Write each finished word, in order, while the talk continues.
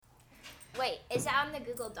Wait, is that on the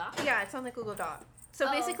Google Doc? Yeah, it's on the Google Doc. So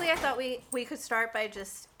basically, I thought we could start by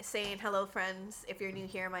just saying, hello, friends. If you're new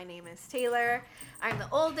here, my name is Taylor. I'm the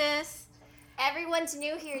oldest. Everyone's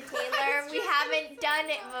new here, Taylor. We haven't done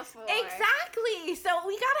it before. Exactly. So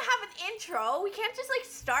we gotta have an intro. We can't just,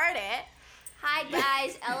 start it. Hi,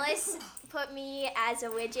 guys. Ellis put me as a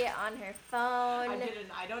widget on her phone. I didn't.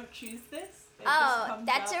 I don't choose this. It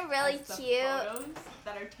that's a really cute. Photos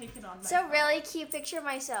that are taken on my It's a really cute picture of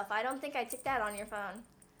myself. I don't think I took that on your phone.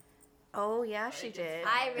 Oh, yeah, she did.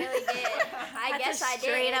 I really did. I guess I did.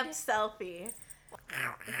 Straight up selfie.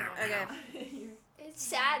 Okay. It's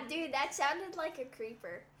sad, dude. That sounded like a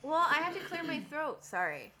creeper. Well, I had to clear my throat.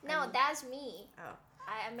 Sorry. No, that's me. Oh.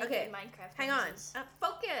 I'm making Minecraft. Hang on. noises.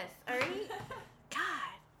 Focus. All right.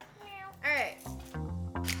 God. All right.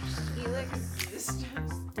 You look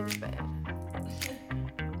Stupid.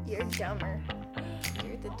 You're dumber.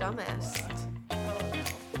 You're the dumbest.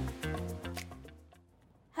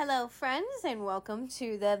 Hello, friends, and welcome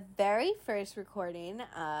to the very first recording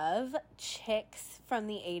of Chicks from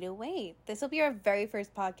the 808. This will be our very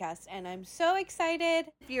first podcast, and I'm so excited.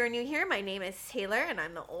 If you're new here, my name is Taylor, and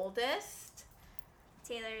I'm the oldest.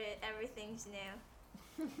 Taylor, everything's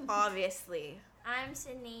new. Obviously. I'm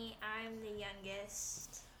Sydney. I'm the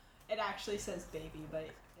youngest. It actually says baby, but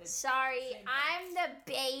Sorry, I'm the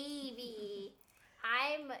baby.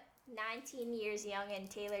 I'm 19 years young, and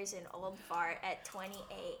Taylor's an old fart at 28.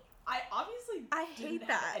 I obviously hate didn't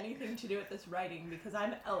that. have anything to do with this writing because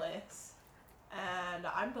I'm Ellis, and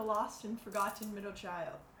I'm the lost and forgotten middle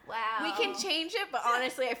child. Wow. We can change it, but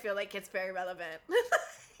honestly, I feel like it's very relevant.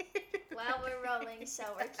 Well, we're rolling, so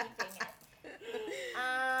we're keeping it.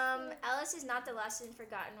 Ellis is not the lost and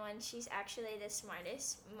forgotten one. She's actually the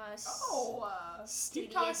smartest, most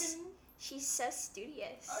Keep studious. talking. She's so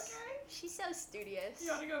studious. Okay. She's so studious. You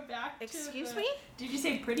want to go back Excuse to me? Did you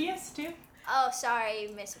say prettiest too? Oh, sorry,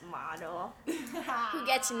 Miss Model. Who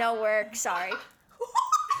gets no work, sorry.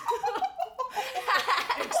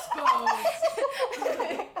 Exposed.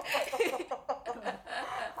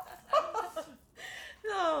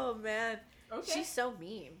 Oh, man. Okay. She's so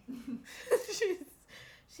mean.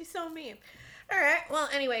 she's so mean. All right. Well,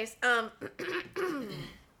 anyways, I'm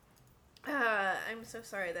so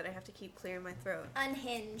sorry that I have to keep clearing my throat.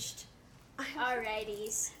 Unhinged.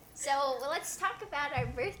 Alrighties. So let's talk about our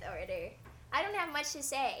birth order. I don't have much to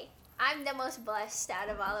say. I'm the most blessed out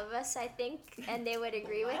of all of us, I think, and they would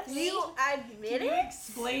agree with me. You admit Can you it?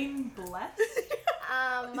 explain blessed?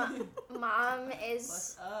 Mom is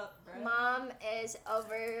What's up, bro? Mom is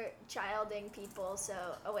over childing people, so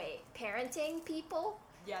parenting people,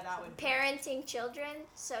 Yeah, that would. parenting children.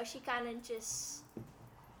 So she kind of just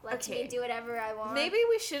lets me do whatever I want. Maybe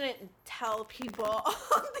we shouldn't tell people on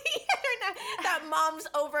the internet that mom's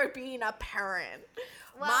over being a parent.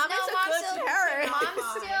 Well, Mom no, is a good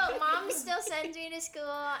parent. Mom still sends me to school,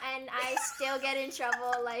 and I still get in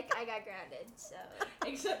trouble. Like I got grounded, so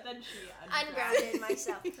Except then she ungrounded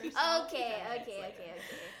myself. herself Okay. 10 minutes later.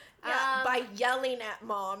 Yeah, by yelling at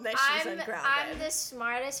mom that she's ungrounded. I'm the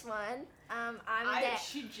smartest one.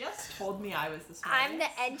 She just told me I was the smartest. I'm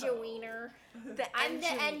the engineer. I'm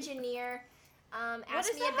the engineer. What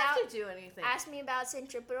does that have to do anything? Ask me about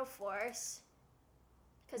centripetal force.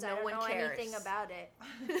 Because I don't know anything about it.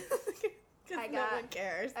 I no got one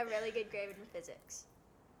cares. a really good grade in physics.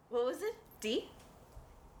 What was it? D?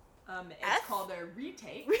 It's F? called a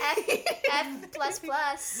retake. F++. That is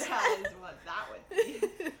what that would be.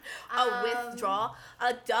 A withdrawal?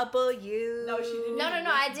 A W? No, she didn't. No,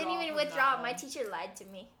 I didn't withdraw even from withdraw. that My one. teacher lied to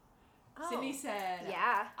me. Sydney said,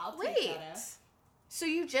 Yeah. I'll take Wait. that F. So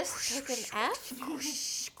you just took an F?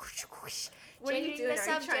 What are you Changing doing? the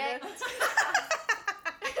Are you trying to...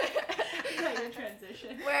 Trying to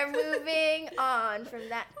transition. We're moving on from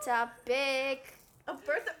that topic. A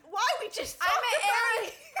birth... Why we just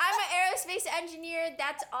I'm an aerospace engineer.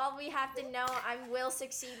 That's all we have to know. I will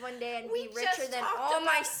succeed one day and We be richer just than talked all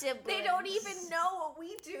my about- siblings. They don't even know what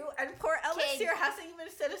we do, and poor Ellis Okay. here hasn't even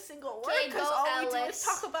said a single word Okay, because go all we do Ellis. is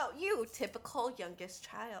talk about you, typical youngest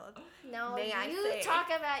child. No, May I you say. talk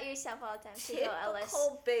about yourself all the time. So go, Ellis.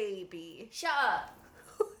 Typical baby. Shut up.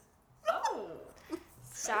 Oh.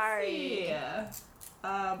 Sorry. Yeah.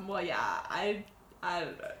 Well, yeah, I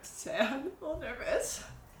don't know what to say. I'm a little nervous.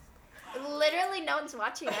 Literally, no one's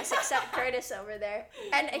watching us except Curtis over there,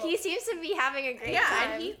 and he seems to be having a great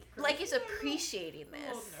time. And he is appreciating I'm a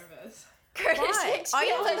little this. nervous. Curtis Why? makes All me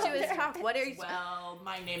you a have to little do is nervous. talk. What are you? Well,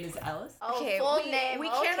 my name is Ellis. Oh, Okay, full we name.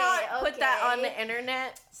 cannot put that on okay. the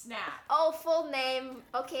internet. Snap. Oh, full name.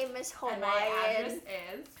 Okay, Miss And my address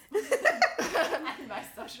Hawaiian. is. And my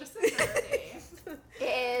social security.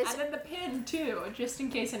 is And then the pin too, just in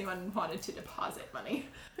case anyone wanted to deposit money.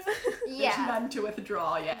 yeah. There's none to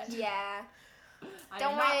withdraw yet. Yeah. I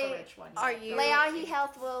Don't am not worry. the rich one yet. Are you- Leahi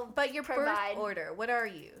Health will But your provide. birth order, what are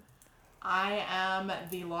you? I am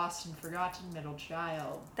the lost and forgotten middle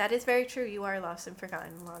child. That is very true. You are lost and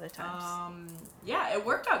forgotten a lot of times. Yeah, it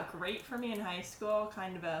worked out great for me in high school.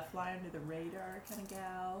 Kind of a fly under the radar kind of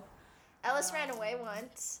gal. Ellis ran away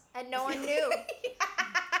once, and no one knew.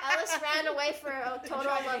 Ellis ran away for a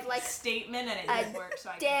total of like statement, and it a didn't work.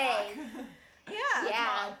 So I day. came back. Yeah. Yeah.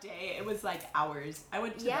 Not a day. It was like hours. I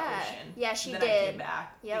went to Yeah. the ocean. Yeah, she then did. I came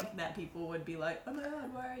back Yep. thinking that people would be like, "Oh my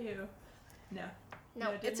God, where are you?" No.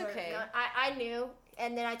 No, it didn't it's work. okay. No, I knew,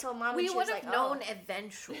 and then I told Mom, We and she would was have like, known "Oh."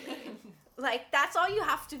 eventually. Like, that's all you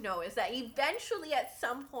have to know is that eventually at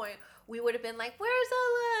some point we would have been like, where's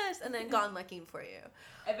Ellis? And then gone looking for you.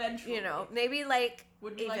 Eventually. You know, maybe like,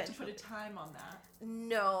 Would we like to eventually. put a time on that?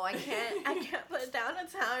 No, I can't put down a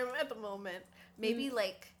time at the moment. Maybe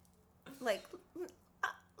like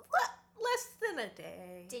less than a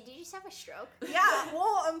day. Did you just have a stroke? Yeah,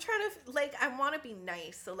 well, I'm trying to, like, I want to be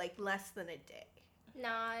nice, so like less than a day.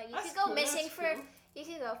 Nah, you That's could go cool, missing that's for cool. you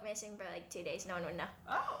could go missing for like 2 days. No one would know.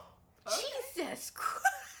 Oh. Okay. Jesus Christ.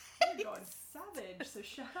 You're going savage. So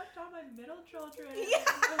shout out to all my middle children. Yeah.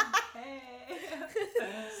 Hey.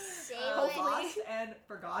 Say Hopefully. Lost and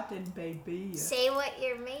forgotten, baby. Say what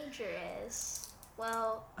your major is.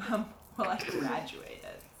 Well, Well, I graduated.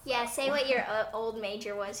 yeah. Say what your old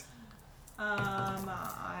major was.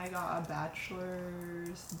 I got a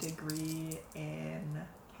bachelor's degree in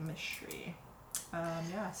chemistry.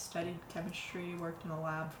 Yeah, studied chemistry, worked in a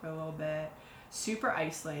lab for a little bit. Super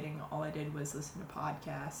isolating. All I did was listen to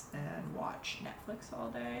podcasts and watch Netflix all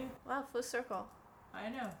day. Wow, full circle. I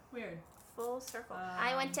know, weird. Full circle.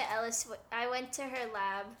 I went to Ellis. I went to her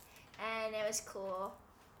lab, and it was cool.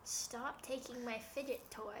 Stop taking my fidget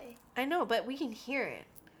toy. I know, but we can hear it.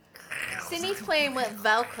 Sydney's playing with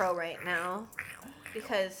Velcro right now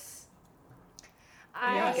because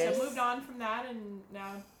Yeah, guess. so moved on from that and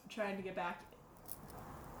now trying to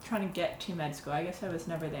trying to get to med school. I guess I was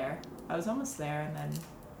never there. I was almost there and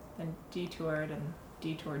then detoured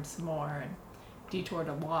some more and detoured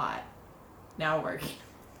a lot. Now we're working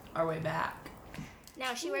our way back.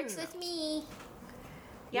 Now she works with me.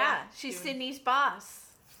 yeah, she's doing- Sydney's boss.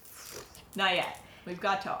 Not yet. We've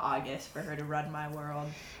got till August for her to run my world,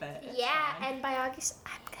 but it's Yeah, fine. and by August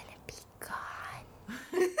I'm gonna be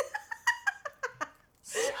gone.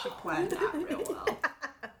 She planned that real well.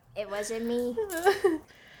 It wasn't me.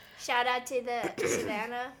 Shout out to the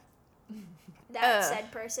Savannah. That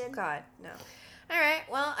said person. God, no. All right,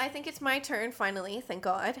 well, I think it's my turn finally, thank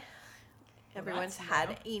God. Everyone's Congrats,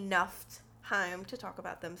 had enough time to talk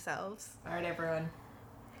about themselves. All right, everyone.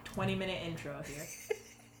 20-minute intro here.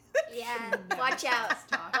 Yeah, No, watch out. just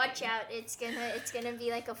talking. Watch out. It's gonna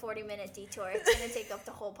be like a 40-minute detour. It's gonna take up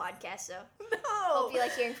the whole podcast, so No. hope you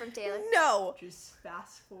like hearing from Taylor. No. Just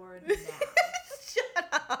fast forward now.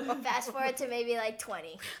 Shut up. Fast forward to maybe like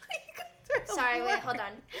 20. Sorry, wait, hold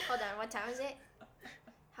on. What time is it?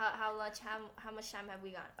 How much time have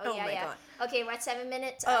we gone? Oh yeah, my yeah. God. Okay, we're at 7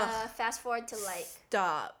 minutes. Ugh. Fast forward to like.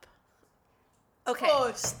 Stop. Okay.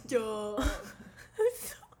 Oh, stop. So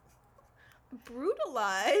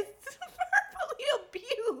brutalized, verbally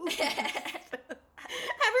abused.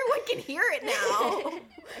 Everyone can hear it now.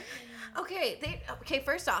 Okay,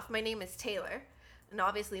 first off, my name is Taylor, and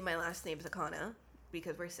obviously my last name is Akana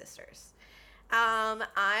because we're sisters.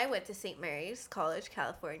 I went to St. Mary's College,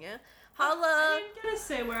 California. Holla. I didn't get to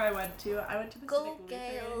say where I went to. I went to Go Pacific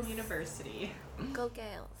Gales. Lutheran University. Go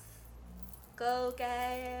Gales. Go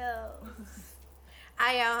Gales.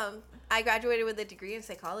 I graduated with a degree in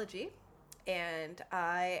psychology, and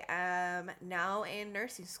I am now in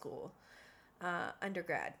nursing school,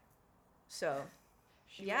 undergrad. So,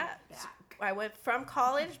 She yeah, went back. I went from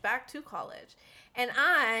college back to college, and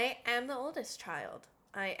I am the oldest child.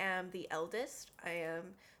 I am the eldest. I am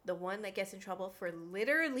the one that gets in trouble for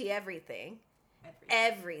literally everything.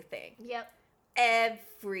 Everything. Yep.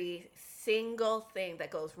 Every single thing that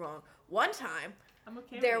goes wrong. One time, I'm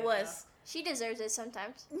okay there with it, was... She deserves it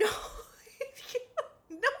sometimes. No.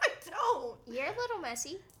 No, I don't. You're a little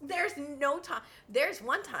messy. There's no time. There's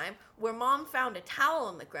one time where Mom found a towel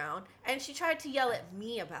on the ground and she tried to yell at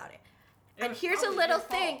me about it. It And was here's a probably little your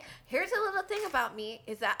thing. fault. Here's a little thing about me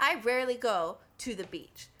is that I rarely go to the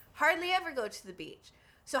beach. Hardly ever go to the beach.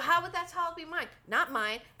 So how would that towel be mine? Not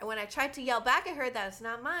mine. And when I tried to yell back at her that it's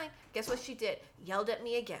not mine, guess what she did? Yelled at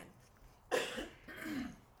me again.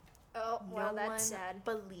 Oh, well, no one that's sad.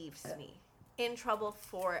 believes me. In trouble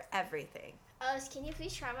for everything. Can you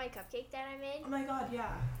please try my cupcake that I made? Oh my god,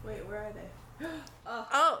 yeah. Wait, where are they?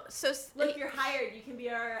 Oh, so Look, you're hired. You can be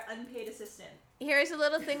our unpaid assistant. here's a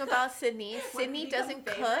little thing about Sydney. When Sydney we become doesn't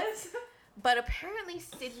cook, famous- but apparently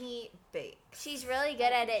Sydney bakes. She's really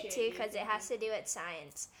good at it too because it has to do with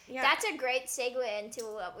science. Yeah. That's a great segue into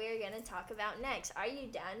what we're going to talk about next. Are you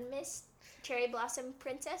done, Miss Cherry Blossom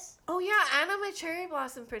Princess? Oh yeah, and I'm a cherry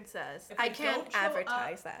blossom princess. If I don't can't show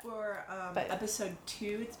advertise up that. For but- episode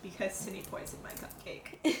 2, it's because Sydney poisoned my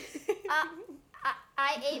cupcake.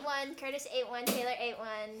 I ate one, Curtis ate one, Taylor ate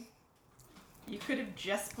one. You could have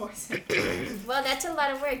just poisoned. Well, that's a lot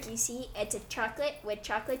of work. You see, it's a chocolate with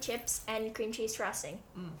chocolate chips and cream cheese frosting.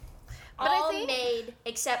 But I All think- made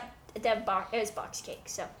except it was box cake.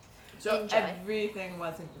 So enjoy. Everything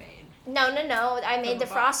wasn't made. No. I made the the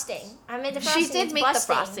box. frosting. I made the frosting. She did It's make busting.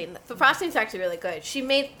 the frosting. The frosting's actually really good. She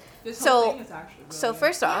made This So- whole thing is actually really so good.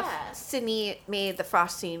 first off, Yeah. Sydney made the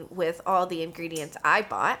frosting with all the ingredients I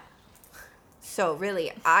bought. So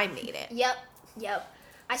really, I made it. Yep.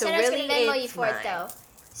 I So said I was really, gonna Venmo you it's for it mine. though.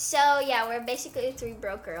 So yeah, we're basically 3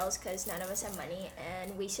 broke girls because none of us have money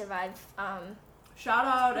and we survive. Shout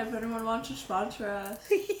out if anyone wants to sponsor us.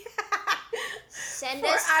 Send Or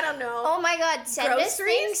us. I don't know. Oh my God! Send us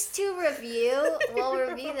Groceries? things to review. We'll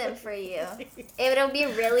review them for you. It'll be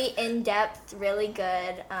really in depth, really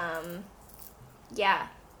good. Yeah,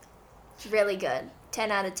 really good. 10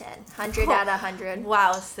 out of 10. 100 out of 100.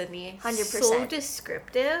 Wow, Sydney. 100%. So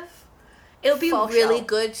descriptive. It'll be Full really show.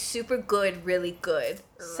 good, super good, really good.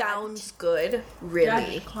 Sounds good,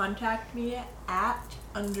 really. Yeah, contact me at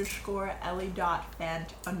 _Ellie.Fant_.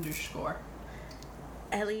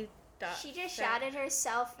 Ellie. She just shouted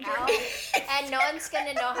herself out, and no one's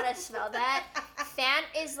gonna know how to spell that. Fan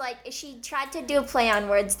is like, she tried to do a play on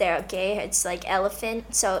words there, okay? It's like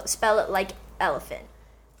elephant, so spell it like elephant.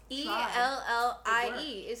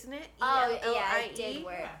 ELLIE, isn't it? Oh, yeah, ELLIE? it did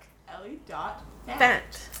work. Ellie.Fant.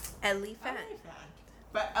 Fant. Ellie Fant.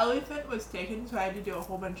 But elephant was taken, so I had to do a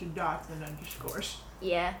whole bunch of dots and underscores.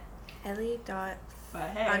 Yeah. Ellie dot But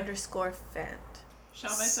hey, underscore Fant.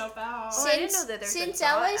 shout myself out. Oh, I didn't know that there's a Since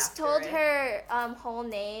dot Ella's after told it. her whole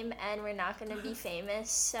name, and we're not gonna be famous,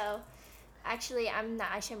 so actually, I'm not.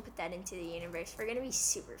 I shouldn't put that into the universe. We're gonna be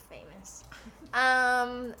super famous.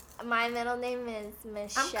 My middle name is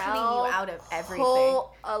Michelle. I'm cutting you out of everything. Ho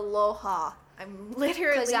Aloha, I'm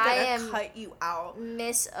literally 'Cause gonna I am- cut you out.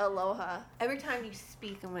 Miss Aloha. Every time you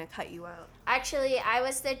speak, I'm gonna cut you out. Actually,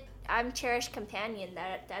 I'm cherished companion.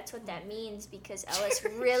 That's what that means because Ellis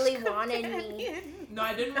really wanted me. No,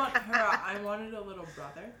 I didn't want her. I wanted a little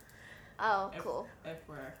brother. Oh, If- cool.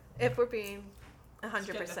 If we're being Let's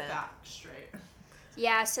get the 100%. facts straight.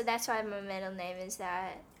 Yeah, so that's why my middle name is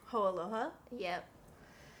that. Ho aloha? Yep.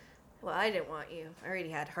 Well, I didn't want you. I already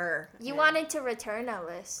had her. You Yeah. wanted to return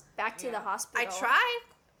Ellis back to Yeah. the hospital.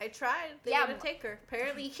 I tried. They Yeah, wouldn't take her.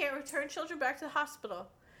 Apparently, you can't return children back to the hospital.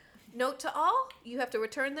 Note to all: you have to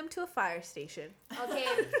return them to a fire station. Okay,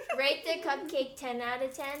 rate the cupcake 10 out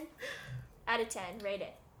of 10. Out of 10, rate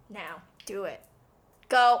it. Now. Do it.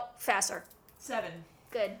 Go. Faster. 7.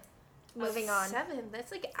 Good. Moving on. 7.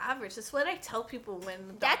 That's like average. That's what I tell people when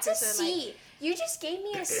the That's a doctors are C. like, You just gave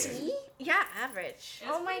me a C? yeah, average.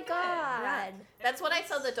 Oh my pretty good. God. That's what I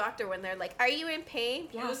tell the doctor when they're like, "Are you in pain?"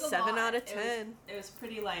 It Yeah, was a 7 lot. out of 10. It was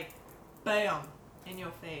pretty like, bam, in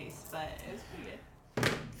your face, but it was pretty good.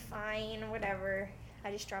 Fine, whatever.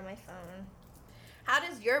 I just dropped my phone. How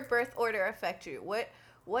does your birth order affect you?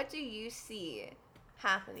 What do you see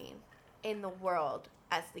happening in the world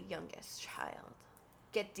as the youngest child?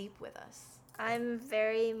 Get deep with us. I'm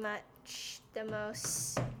very much the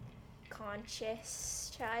most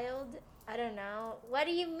conscious child. I don't know. What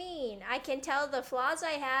do you mean? I can tell the flaws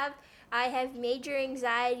I have. I have major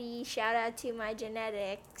anxiety. Shout out to my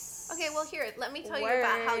genetics. Okay, well here, let me tell you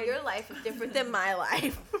about how Word. your life is different than my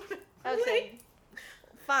life. Okay.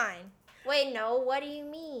 Fine. Wait, no. What do you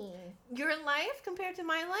mean? Your life compared to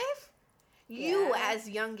my life? You Yeah. as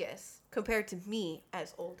youngest compared to me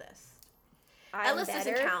as oldest. I'm Ellis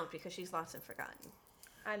doesn't better. count because she's lost and forgotten.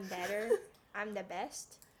 I'm better. I'm the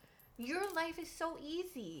best. Your life is so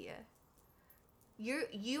easy.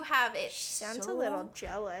 You have it. She sounds so a little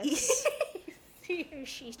jealous. easy.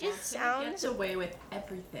 She just Gets sounds. away with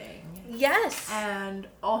everything. Yes. And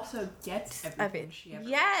also gets everything she ever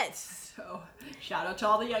Yes. So, shout out to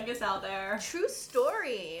all the youngest out there. True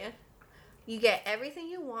story. You get everything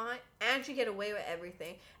you want, and you get away with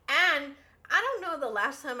everything. And I don't know the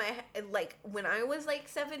last time when I was like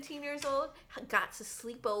 17 years old, got to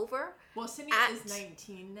sleep over. Well, Sydney At- is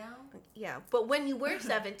 19 now. Yeah, but when you were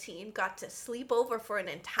 17, got to sleep over for an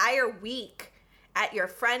entire week at your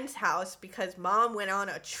friend's house because mom went on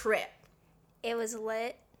a trip. It was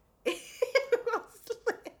lit.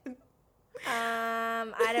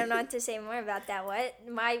 I don't know what to say more about that.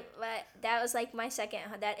 That was like my second.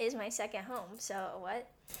 That is my second home. So what?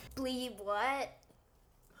 Bleep what?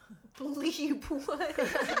 Bleep what? You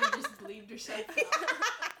just bleeped yourself out.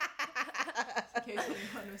 In case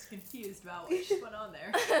anyone was confused about what just went on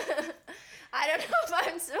there. I don't know if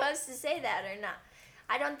I'm supposed to say that or not.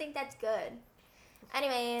 I don't think that's good.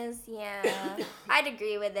 Anyways, yeah, I'd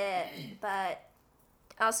agree with it, but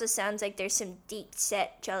also sounds like there's some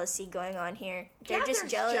deep-set jealousy going on here. They're just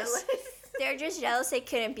jealous. They're just jealous they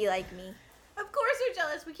couldn't be like me. Of course we're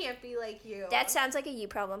jealous we can't be like you. That sounds like a you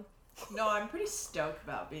problem. No, I'm pretty stoked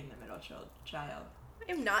about being the middle child.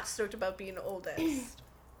 I'm not stoked about being the oldest.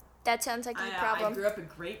 That sounds like a you problem. I grew up a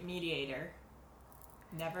great mediator.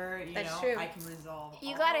 Never, That's true. I can resolve.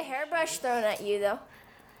 You got a hairbrush thrown at you, though.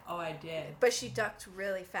 Oh, I did. But she ducked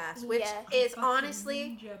really fast, which is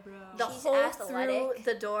honestly ninja, bro. the She's hole athletic.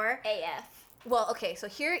 through the door. AF. Well, okay, so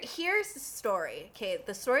here's the story. Okay,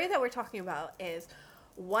 the story that we're talking about is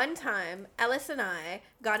one time Ellis and I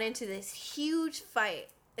got into this huge fight,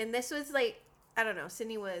 and this was like, I don't know,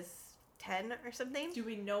 Sydney was 10 or something. Do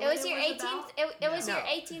we know It what was your 18th. about? It was No. your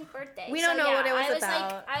 18th birthday. We don't know what it was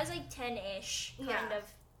about. I was like 10-ish, kind Yeah. of.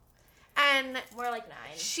 And More like 9.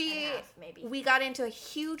 she, and a half, maybe. we got into a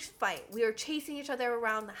huge fight. We were chasing each other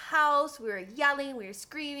around the house. We were yelling. We were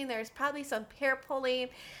screaming. There was probably some hair pulling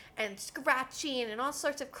and scratching and all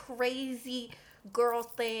sorts of crazy girl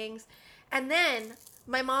things. And then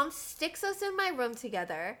my mom sticks us in my room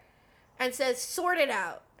together and says, sort it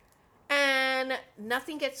out. And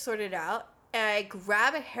nothing gets sorted out. And I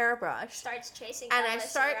grab a hairbrush. Starts chasing And I Ellis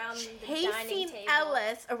start around the dining chasing table.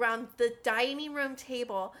 Ellis around the dining room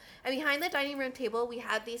table. And behind the dining room table, we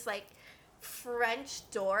had these like French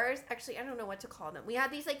doors. Actually, I don't know what to call them. We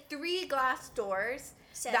had these like 3 glass doors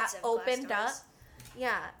Sets that of glass opened up. doors.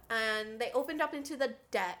 Yeah, and they opened up into the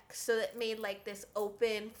deck, so it made like this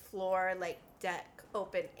open floor, like deck,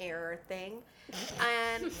 open air thing.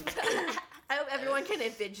 And I hope everyone can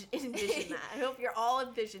envision that. I hope you're all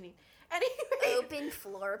envisioning. Anyway, Open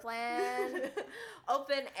floor plan.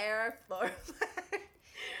 open air floor plan.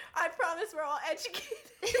 I promise we're all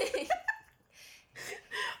educated.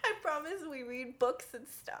 I promise we read books and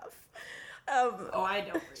stuff. Oh, I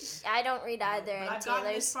don't read. I don't read either, But and I've gotten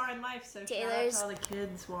Taylor's this far in life, so shout out to all the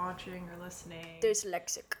kids watching or listening.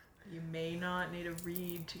 dyslexic. You may not need to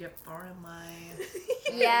read to get far in life.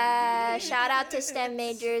 Yeah, shout out to STEM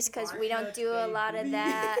majors because we don't do a lot of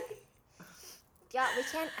that. Yeah, we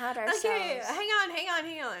can't out ourselves. Okay, hang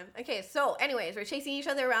on. Okay, so anyways, we're chasing each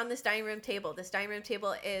other around this dining room table. This dining room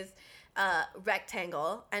table is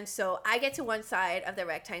rectangle, and so I get to one side of the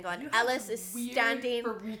rectangle, and Ellis is standing.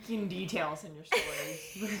 Freaking details in your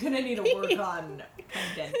stories. We're gonna need to work on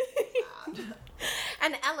condensing.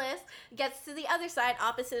 And Ellis gets to the other side,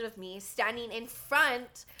 opposite of me, standing in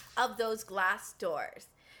front of those glass doors.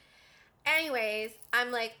 Anyways,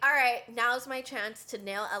 I'm like, all right, now's my chance to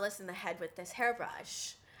nail Ellis in the head with this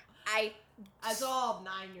hairbrush. As all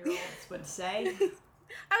 9-year-olds would say.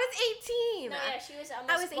 I was 18. No, yeah, she was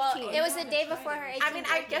almost. I was 18. Well, it was the day before her 18th I mean,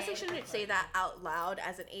 I guess I birthday. shouldn't say that out loud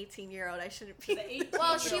as an 18-year-old. I shouldn't be.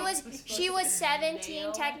 Well, she was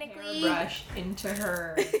 17 technically. Brush into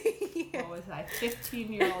her. What was I?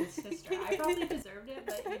 15-year-old sister. I probably deserved it,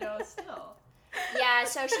 but still. Yeah,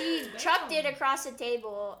 so she chucked it across the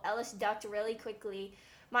table. Ellis ducked really quickly.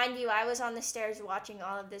 Mind you, I was on the stairs watching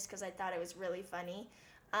all of this because I thought it was really funny.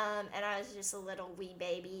 And I was just a little wee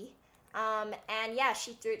baby. And yeah,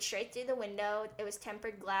 she threw it straight through the window. It was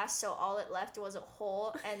tempered glass, so all it left was a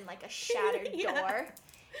hole and like a shattered door.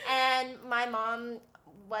 And my mom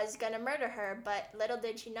was gonna murder her, but little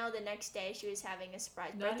did she know the next day she was having a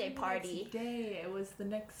surprise birthday party. Next day. It was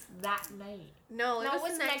that night. No, it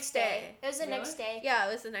was the next day. It was the Really? next day. Yeah,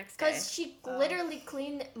 it was the next day. Because she literally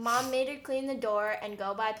Mom made her clean the door and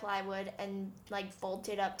go buy plywood and like bolt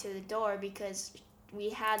it up to the door because we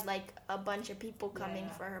had like a bunch of people coming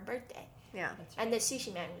for her birthday. Yeah. That's right. And the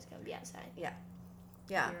sushi man was gonna be outside. Yeah.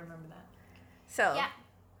 I remember that. So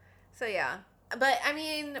yeah. But I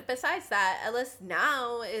mean, besides that, Ellis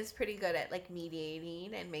now is pretty good at like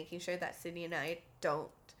mediating and making sure that Sydney and I don't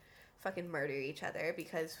fucking murder each other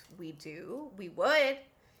because we would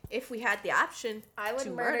if we had the option. I would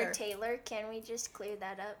to murder Taylor. Can we just clear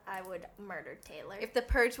that up? I would murder Taylor. If the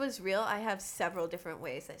purge was real, I have several different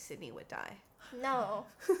ways that Sydney would die. No.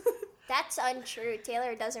 That's untrue.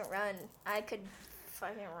 Taylor doesn't run. I could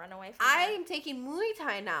fucking run away from I her. am taking Muay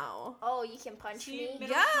Thai now. Oh, you can punch me?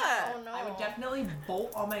 middle Yeah. Oh no. I would definitely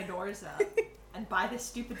bolt all my doors up and buy the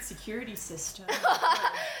stupid security system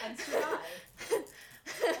and survive.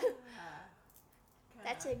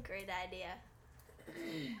 That's a great idea.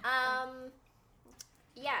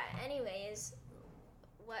 Yeah, anyways,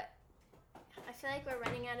 I feel like we're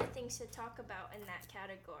running out of things to talk about in that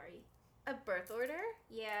category. A birth order?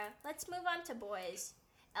 Yeah, let's move on to boys.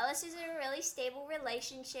 Ellis is in a really stable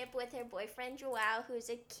relationship with her boyfriend Joao, who's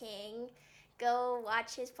a king. Go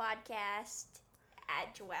watch his podcast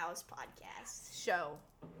at Joao's podcast. Show.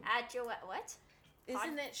 At Joao, what?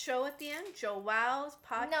 Isn't it show at the end? Joao's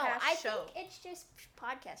podcast No, I show. think it's just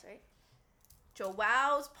podcast, right?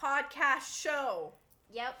 Joao's podcast show.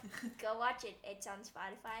 Yep, go watch it. It's on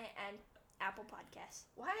Spotify and Apple Podcasts.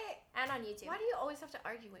 Why? And on YouTube. Why do you always have to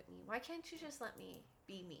argue with me? Why can't you just let me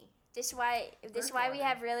be me? This is why we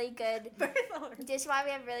have really good Birth order. This is why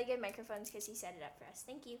we have really good microphones, because he set it up for us.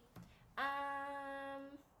 Thank you.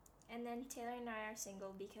 And then Taylor and I are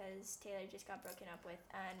single because Taylor just got broken up with,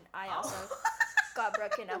 and I also got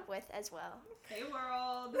broken up with as well. Hey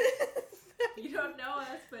world! You don't know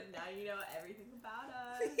us, but now you know everything about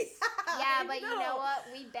us. Yeah, but you know what?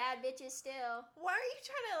 We bad bitches still. Why are you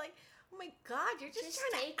trying to oh my god, you're just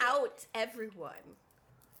trying take to out everyone.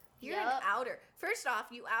 You're an outer. First off,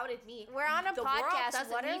 you outed me. We're on a the podcast. World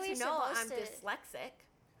What are doesn't we need to know supposed I'm to? dyslexic.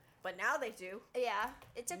 But now they do. Yeah,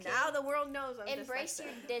 it's okay. Now the world knows I'm Embrace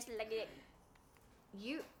dyslexic. your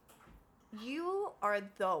dyslexia. You are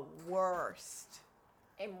the worst.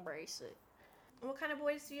 Embrace it. What kind of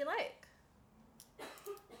boys do you like?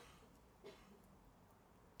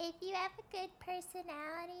 If you have a good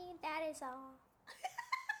personality, that is all.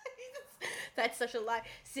 That's such a lie.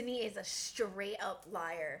 Sydney is a straight up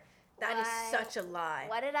liar. That is Why? such a lie.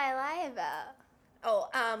 What did I lie about? Oh,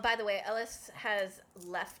 by the way, Ellis has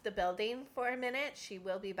left the building for a minute. She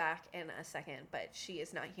will be back in a second, but she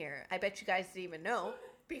is not here. I bet you guys didn't even know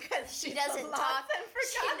because She she's doesn't a lost talk. and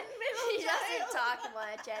forgotten middle She doesn't child. talk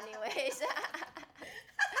much, anyways.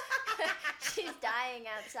 She's dying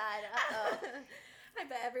outside. Uh-oh. I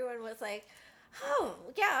bet everyone was like, oh,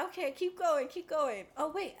 yeah, okay, keep going.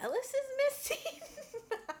 Oh, wait, Ellis is missing.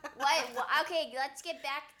 What? Well, okay, let's get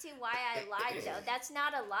back to why I lied, though. That's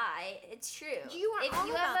not a lie. It's true. You are if all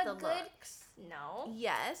you about have a the good. looks. No.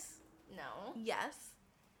 Yes. No. Yes.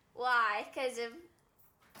 Why? Because of.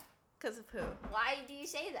 Because of who? Why do you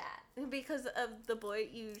say that? Because of the boy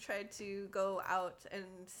you tried to go out and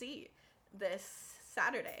see this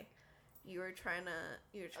Saturday. You were trying to.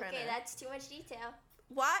 Okay, that's too much detail.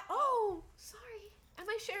 Why? Oh, sorry. Am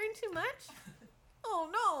I sharing too much? Oh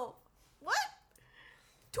no. What?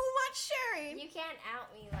 Too much sharing. You can't out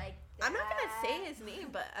me like that. I'm not gonna say his name,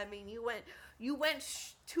 but I mean, you went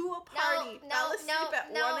to a party. No, fell asleep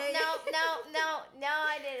at 1 a.m. no,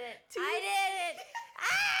 I didn't. I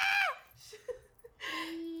didn't.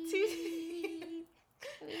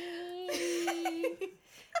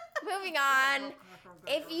 Moving on.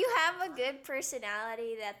 If you have a good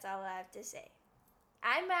personality, that's all I have to say.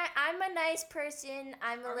 I'm a nice person.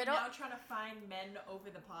 I'm a Are little. we now trying to find men over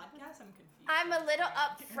the podcast? I'm confused. I'm a little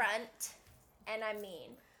upfront, and I'm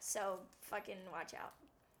mean. So fucking watch out.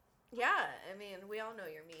 Yeah, I mean, we all know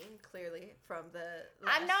you're mean, clearly, from the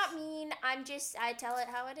I'm not mean. I tell it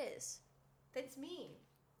how it is. That's mean.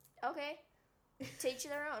 Okay. To each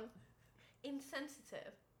their own.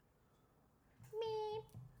 Insensitive. Me.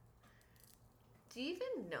 Do you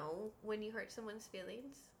even know when you hurt someone's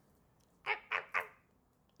feelings?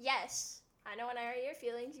 Yes. I know when I hurt your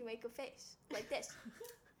feelings, you make a face. Like this.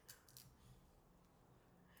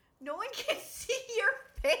 No one can see your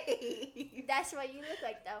face. That's what you look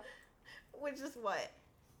like, though. Which is what?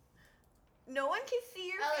 No one can see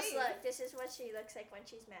your Ellis, face. look. This is what she looks like when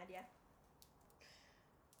she's mad, yeah.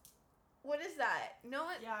 What is that? No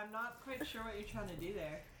one. Yeah, I'm not quite sure what you're trying to do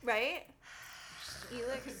there. Right? You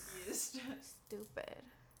look confused. stupid.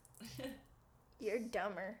 You're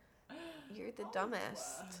dumber. You're the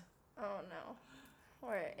dumbest. Oh, no.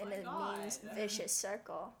 We're in My a God. mean, vicious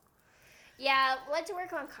circle. Yeah, let's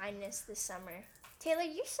work on kindness this summer. Taylor,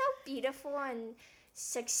 you're so beautiful and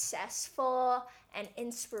successful and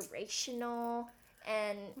inspirational.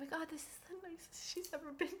 And Oh my god, this is the nicest she's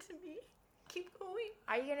ever been to me. Keep going.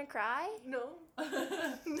 are you gonna cry? No.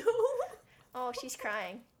 No. Oh, she's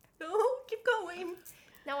crying. No. Keep going.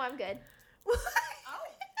 No, I'm good. What?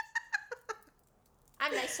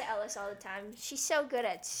 I'm nice to Ellis all the time. She's so good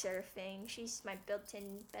at surfing. She's my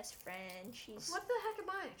built-in best friend. She's. What the heck am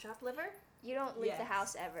I? Chopped liver? You don't leave the Yes.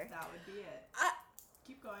 house ever. That would be it.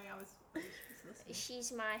 Keep going. I was just listening.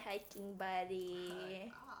 She's my hiking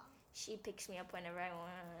buddy. Ah. She picks me up whenever I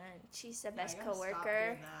want. She's the Yeah, best I gotta stop coworker.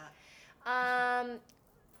 doing that.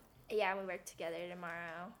 Yeah, we work together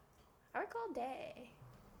tomorrow. I work all day.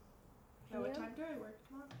 Yeah, what You? time do I work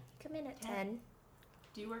tomorrow? Come in at 10. 10.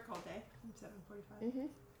 Do you work all day from 7:45? Mm-hmm.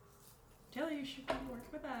 Taylor, you should come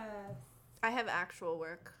work with us. I have actual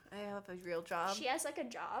work. I have a real job. She has like a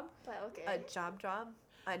job, but okay. A job.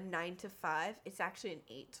 A 9 to 5. It's actually an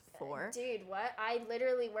 8 to 4. Dude, what? I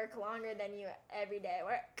literally work longer than you every day at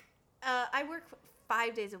work. I work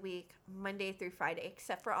 5 days a week, Monday through Friday,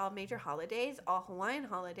 except for all major holidays, all Hawaiian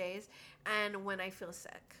holidays, and when I feel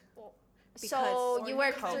sick. So you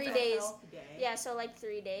work COVID. 3 days. Yeah, so like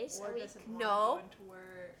 3 days a week. No.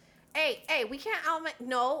 Hey, we can't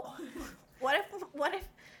no. What if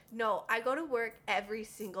no, I go to work every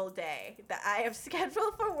single day that I have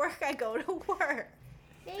scheduled for work. I go to work.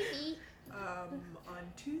 Maybe.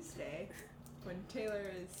 On Tuesday, when Taylor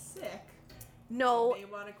is sick, no, they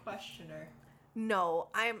want to question her. No,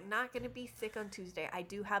 I'm not going to be sick on Tuesday. I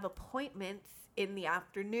do have appointments in the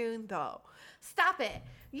afternoon, though. Stop it.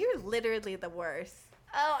 You're literally the worst.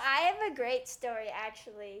 Oh, I have a great story,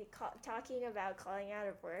 actually, talking about calling out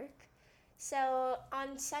of work. So,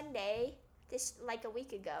 on Sunday, like a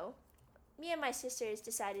week ago, me and my sisters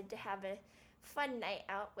decided to have a fun night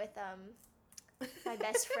out with my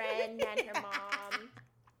best friend and her mom.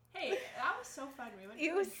 Hey, that was so fun. We went to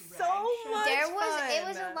It a was drag so show. much fun. It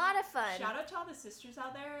was a lot of fun. Shout out to all the sisters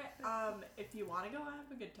out there. If you want to go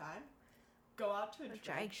have a good time, go out to a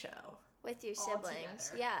drag show. With your all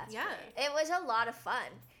siblings. together. Yeah. Yeah. It was a lot of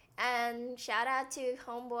fun. And shout out to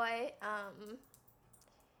homeboy,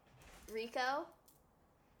 Rico.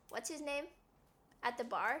 What's his name? At the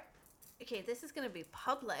bar? Okay, this is going to be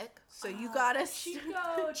public, so you got to... Chico.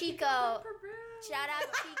 Shout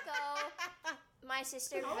out Chico. My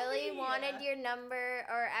sister really wanted your number,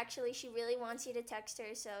 or actually she really wants you to text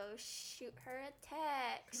her, so shoot her a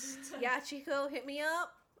text. Yeah, Chico, hit me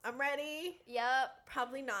up. I'm ready. Yup.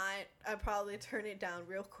 Probably not. I'd probably turn it down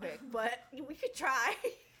real quick, but we could try.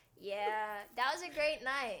 Yeah, that was a great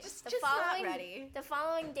night. Just not ready. The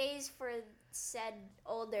following days for said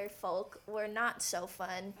older folk were not so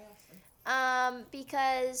fun.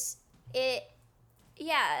 Because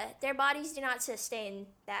their bodies do not sustain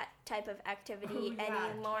that type of activity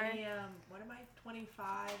anymore.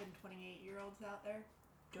 25 and 28-year-olds out there?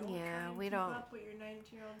 Don't keep up with your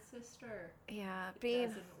 19-year-old sister. Yeah, it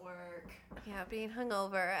doesn't work. Yeah, being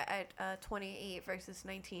hungover at 28 versus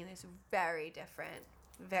 19 is very different.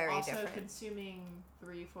 Very different. Also, consuming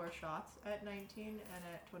 3-4 shots at 19 and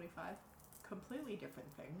at 25, completely different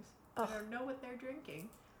things. I don't know what they're drinking.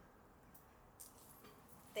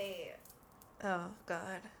 Oh,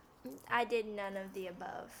 God. I did none of the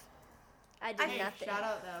above. I did nothing. Shout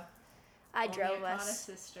out, though. I drove us. Akana's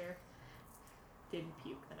sister didn't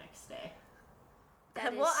puke the next day.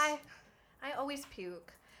 I always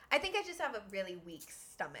puke. I think I just have a really weak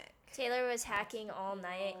stomach. Taylor was hacking all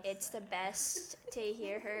night. It's the best to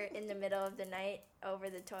hear her in the middle of the night over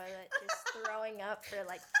the toilet, just throwing up for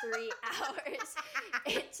like 3 hours.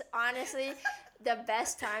 It's honestly the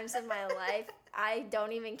best times of my life. I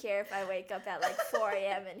don't even care if I wake up at like 4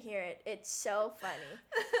 a.m. and hear it. It's so funny.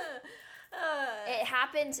 It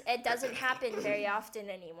happens. It doesn't happen very often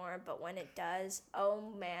anymore, but when it does, oh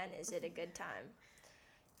man, is it a good time.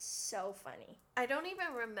 So funny. I don't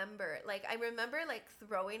even remember. Like, I remember, like,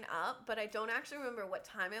 throwing up, but I don't actually remember what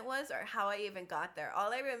time it was or how I even got there.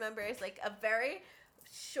 All I remember is, like, a very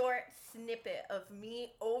short snippet of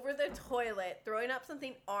me over the toilet throwing up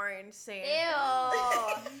something orange saying... Ew!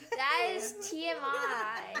 That is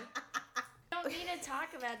TMI. Don't need to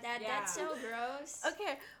talk about that. Yeah. That's so gross.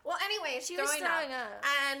 Okay. Well, anyways, She was throwing up.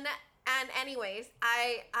 And anyways,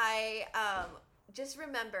 I just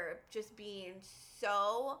remember just being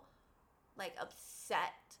so, like,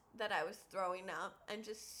 upset that I was throwing up and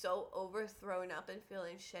just so over throwing up and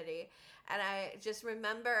feeling shitty. And I just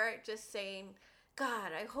remember just saying,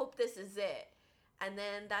 God, I hope this is it. And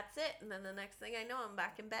then that's it. And then the next thing I know, I'm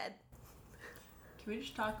back in bed. Can we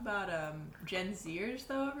just talk about Gen Zers,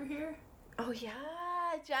 though, over here? Oh, yeah,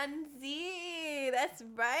 Gen Z. That's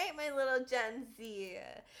right, my little Gen Z.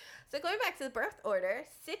 So going back to the birth order,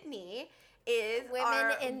 Sydney is our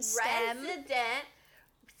resident.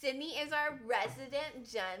 Sydney is our resident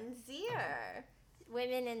Gen Zer.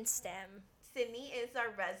 Women in STEM. Sydney is our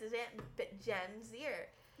resident Gen Zer.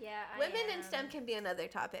 Yeah, Women in STEM can be another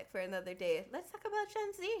topic for another day. Let's talk about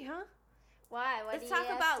Gen Z, huh? Why? What Let's do talk you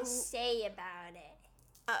have about to say about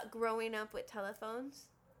it? Growing up with telephones.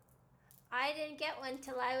 I didn't get one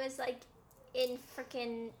till I was like in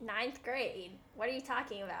freaking 9th grade. What are you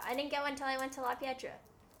talking about? I didn't get one till I went to La Pietra.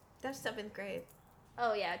 That's 7th grade.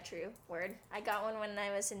 Oh yeah, true. Word. I got one when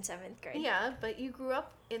I was in 7th grade. Yeah, but you grew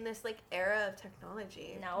up in this like era of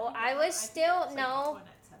technology. No, I was still no. One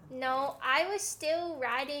at 7th No, I was still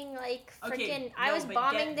riding like freaking. I was but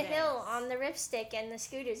bombing get the hill this. on the Ripstick and the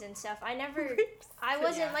scooters and stuff. I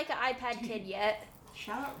wasn't like an iPad kid yet.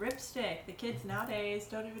 Shout out Ripstick. The kids nowadays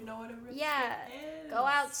don't even know what a Ripstick is. Go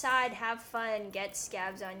outside, have fun, get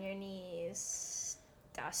scabs on your knees.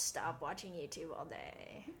 Just stop watching YouTube all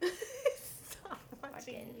day. Stop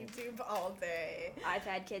watching YouTube all day.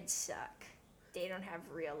 iPad kids suck. They don't have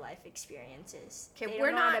real life experiences. Okay, they we're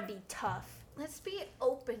don't know how not- to be tough. Let's be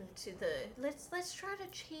open to let's try to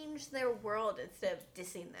change their world instead of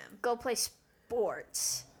dissing them. Go play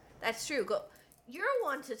sports. That's true. You're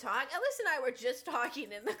one to talk. Ellis and I were just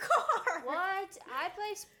talking in the car. What?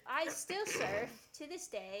 I still surf to this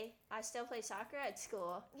day. I still play soccer at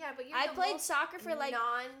school. Yeah, but I played soccer for like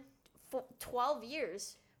 12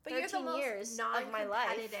 years. But you're the 13 most years of my life.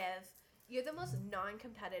 non-competitive. You're the most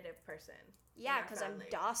non-competitive person. Yeah, because I'm family.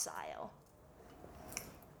 docile.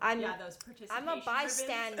 Those participation I'm a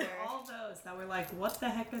bystander. ribbons, all those that were like, what the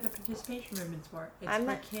heck are the participation ribbons for? It's I'm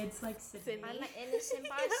for a- kids like Sydney. I'm an innocent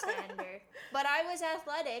bystander. But I was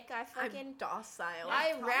athletic. I I'm fucking docile.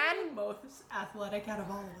 I Probably ran- most athletic out of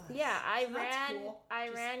all of us. Yeah, I So that's ran. cool. I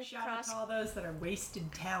Just ran shout out cross. to all those that are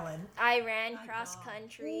wasted talent. I ran My cross God.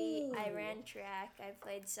 country. I Ooh. ran track. I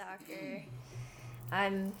played soccer.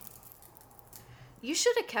 You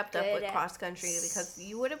should have kept up Good with at- cross country because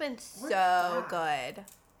you would have been We're so fast. good.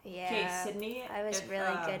 Okay, Yeah. Sydney. I was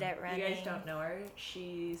really good at You running. guys don't know her.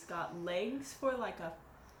 She's got legs for like a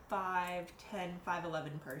 5'10",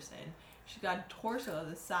 5'11" person. She's got a torso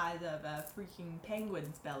the size of a freaking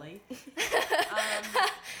penguin's belly.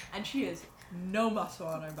 And she has no muscle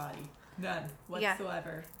on her body. None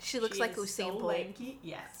whatsoever. She looks like is Usain so Bolt. lanky.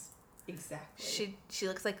 Yes, exactly. She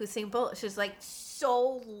looks like Usain Bolt. She's like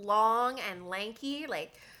so long and lanky.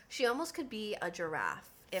 Like she almost could be a giraffe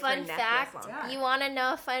if her Fun neck fact, was long. Yeah. you want to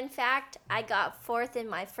know a fun fact? I got 4th in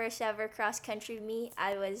my first ever cross country meet.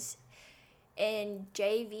 I was in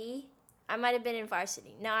JV. I might have been in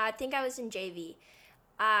varsity. No, I think I was in JV.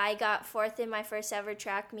 I got 4th in my first ever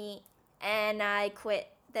track meet, and I quit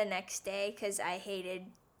the next day because I hated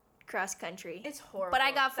cross country. It's horrible. But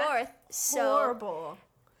I got That's 4th, so horrible.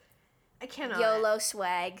 I cannot. YOLO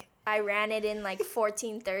swag. I ran it in like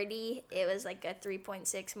 14:30. It was like a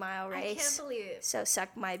 3.6 mile I can't race. believe it. So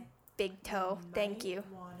suck my big toe. Thank you.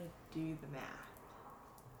 Want to do the math?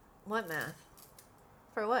 What math?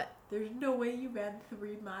 For what? There's no way you ran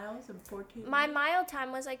 3 miles in 14 My minutes. mile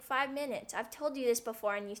time was like 5 minutes. I've told you this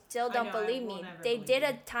before and you still I don't know, I believe will me. never They believe did you.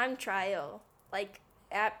 a time trial, like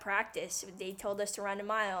at practice. They told us to run a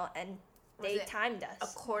mile and they Was it timed A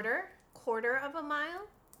us. quarter of a mile?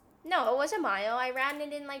 No, it was a mile. I ran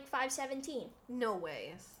it in like 5:17. No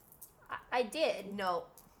ways. I did. No,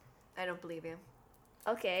 I don't believe you.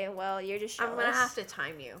 Okay, well, you're just I'm jealous. gonna have to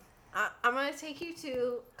time you. I'm gonna take you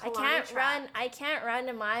to. I can't run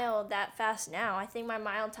a mile that fast now. I think my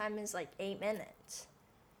mile time is like 8 minutes.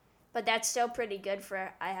 But that's still pretty good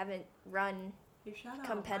for I haven't run. Hey, shout out.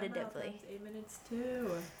 competitively. My mile time's 8 minutes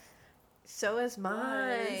too. So is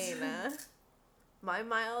mine. Was. My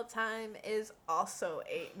mile time is also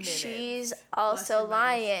 8 minutes. She's Plus also or minus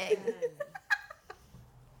lying. 10.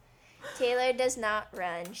 Taylor does not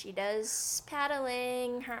run. She does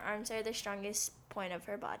paddling. Her arms are the strongest point of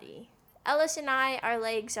her body. Ellis and I, our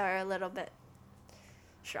legs are a little bit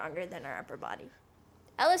stronger than our upper body.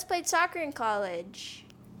 Ellis played soccer in college.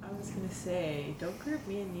 I was gonna say, don't group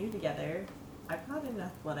me and you together. I've got an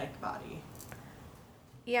athletic body.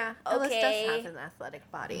 Yeah, Ellis Okay. does have an athletic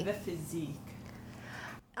body. The physique.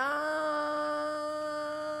 I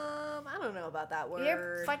don't know about that word.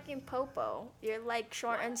 You're fucking popo. You're like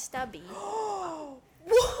short and stubby. Whoa!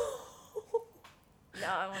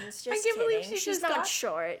 No, it's just can't believe kidding. she She's just not got-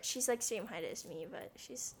 short. She's like same height as me, but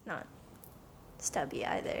she's not stubby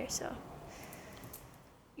either, so.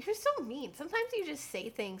 You're so mean. Sometimes you just say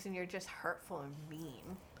things and you're just hurtful and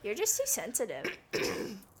mean. You're just too sensitive.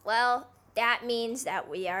 Well, that means that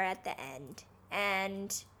we are at the end.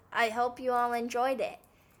 And I hope you all enjoyed it.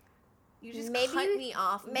 You just Maybe cut you- me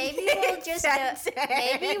off. Maybe we'll just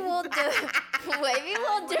maybe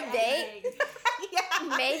we'll debate. Yeah.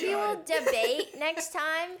 Maybe we'll debate next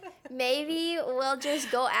time. Maybe we'll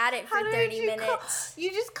just go at it for How did 30 you minutes.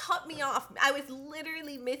 You just cut me off. I was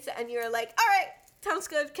literally mid and you were like, all right, sounds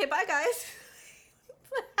good. Okay, bye, guys.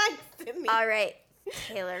 Thanks, Sydney. All right,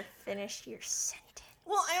 Taylor, finish your sentence.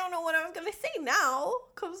 Well, I don't know what I'm going to say now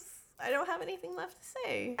because I don't have anything left to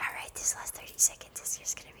say. All right, this last 30 seconds is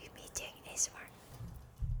just going to be me doing ASMR.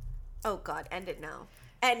 Oh, God, end it now.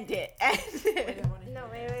 End it. End it. No,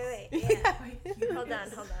 wait. Yeah. Yeah. Hold on.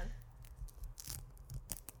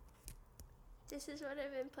 This is what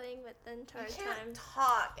I've been playing with the entire You time. can't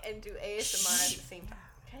talk and do ASMR at the same time.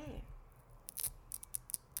 Okay.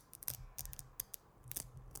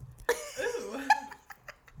 Ooh.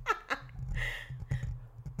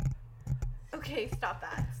 Okay, stop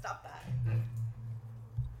that. Stop that.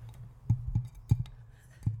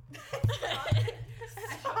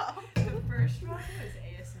 Stop. The first one was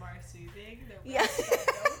ASMR soothing. The Yeah. rest was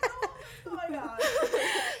oh my god.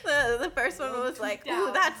 The first one was like, ooh,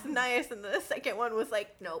 Down. that's nice. And the second one was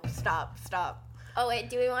like, nope, stop. Oh, wait,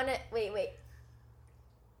 do we want to... Wait.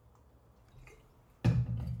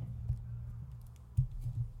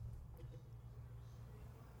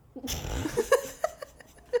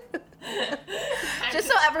 Just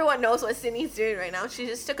so everyone knows what Sydney's doing right now, she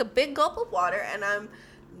just took a big gulp of water, and I'm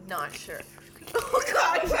not sure. Oh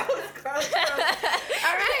God, that was gross.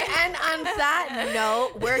 All right, and on that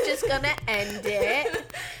note, we're just gonna end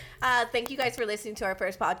it. Thank you guys for listening to our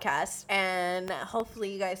first podcast, and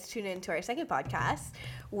hopefully you guys tune in to our second podcast,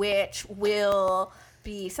 which will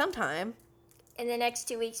be sometime. In the next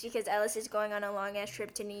 2 weeks, because Ellis is going on a long-ass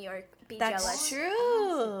trip to New York. Be That's jealous.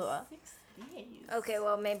 true. 6 days. Okay,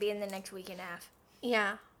 well, maybe in the next week and a half.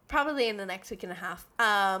 Yeah, probably in the next week and a half.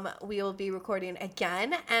 We will be recording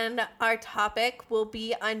again, and our topic will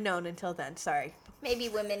be unknown until then. Sorry. Maybe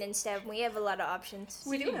women instead. We have a lot of options.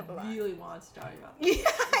 We do Sydney have a lot. really wants to talk about Yeah,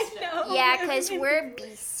 I know. Yeah, because we're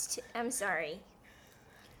beast. I'm sorry.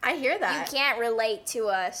 I hear You that. can't relate to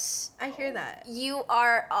us. I hear that. You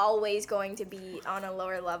are always going to be on a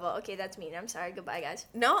lower level. Okay, that's mean. I'm sorry. Goodbye, guys.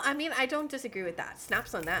 No, I mean, I don't disagree with that.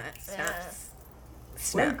 Snaps on that. Snaps. We're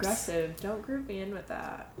Snaps. aggressive. Don't group me in with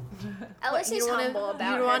that. Ellis You is don't humble wanna,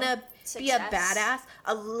 about you don't want to her be a success. badass,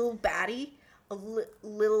 a little baddie,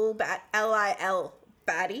 little bat, Lil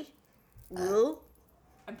baddie, little.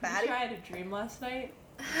 I'm pretty Baddie? sure I had a dream last night,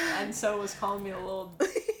 and so was calling me a little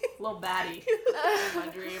baddie in my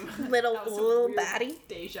dream. Little That was a little weird baddie.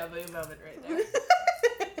 Deja vu moment right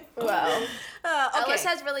there. Wow. Okay. Ellis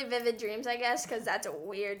has really vivid dreams, I guess, because that's a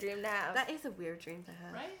weird dream to have. That is a weird dream to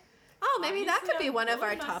have. Right? Oh, maybe that Obviously, could be I'm one of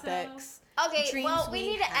our killing myself. topics. Okay, Dreams well, we we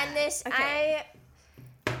need to had. end this. Okay.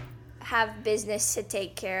 I have business to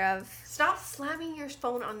take care of. Stop slamming your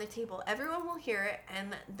phone on the table. Everyone will hear it,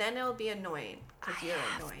 and then it'll be annoying because you're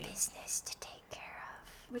annoying. Business to take care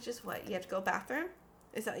of. Which is what? You have to go bathroom?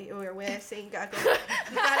 Is that your way of saying you gotta go?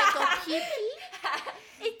 You gotta go pee pee?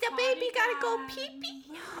 It's the baby gotta go pee pee.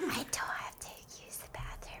 No, I don't have to use the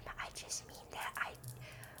bathroom. I just mean that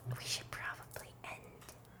we should probably end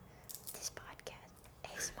this podcast.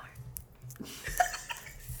 ASMR.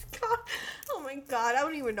 God. Oh my God! I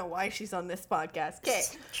don't even know why she's on this podcast. Okay.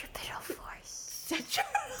 Centripetal force.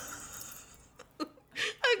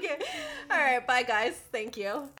 Okay. All right. Bye, guys. Thank you.